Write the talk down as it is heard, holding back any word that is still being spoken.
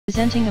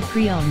Presenting a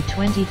pre-owned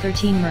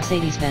 2013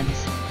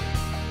 Mercedes-Benz.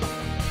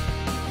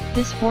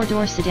 This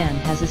four-door sedan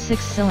has a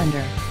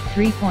six-cylinder,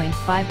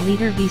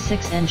 3.5-liter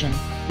V6 engine,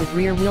 with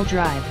rear-wheel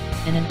drive,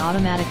 and an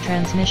automatic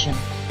transmission.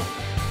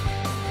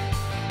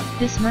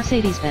 This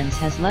Mercedes-Benz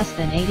has less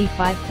than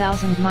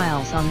 85,000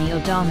 miles on the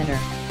odometer.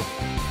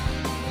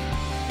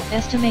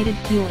 Estimated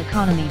fuel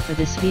economy for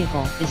this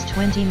vehicle is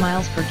 20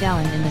 miles per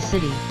gallon in the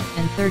city,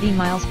 and 30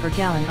 miles per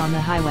gallon on the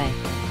highway.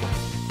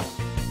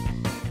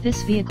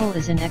 This vehicle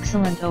is in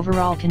excellent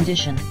overall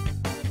condition.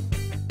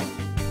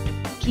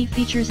 Key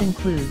features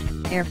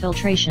include air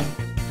filtration,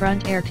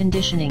 front air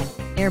conditioning,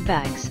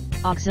 airbags,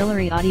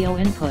 auxiliary audio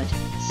input,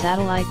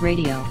 satellite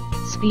radio,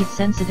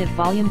 speed-sensitive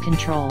volume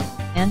control,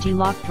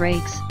 anti-lock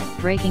brakes,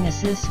 braking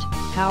assist,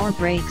 power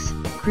brakes,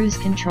 cruise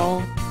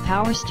control,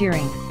 power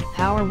steering,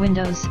 power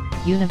windows,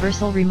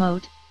 universal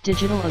remote,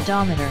 digital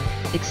odometer,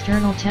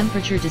 external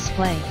temperature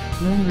display,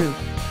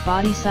 moonroof,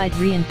 body side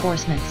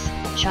reinforcements,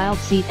 child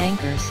seat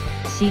anchors,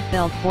 seat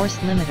belt force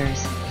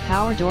limiters,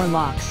 power door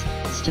locks,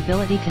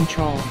 stability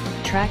control,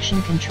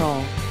 traction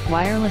control,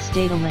 wireless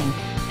data link,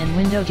 and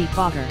window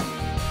defogger.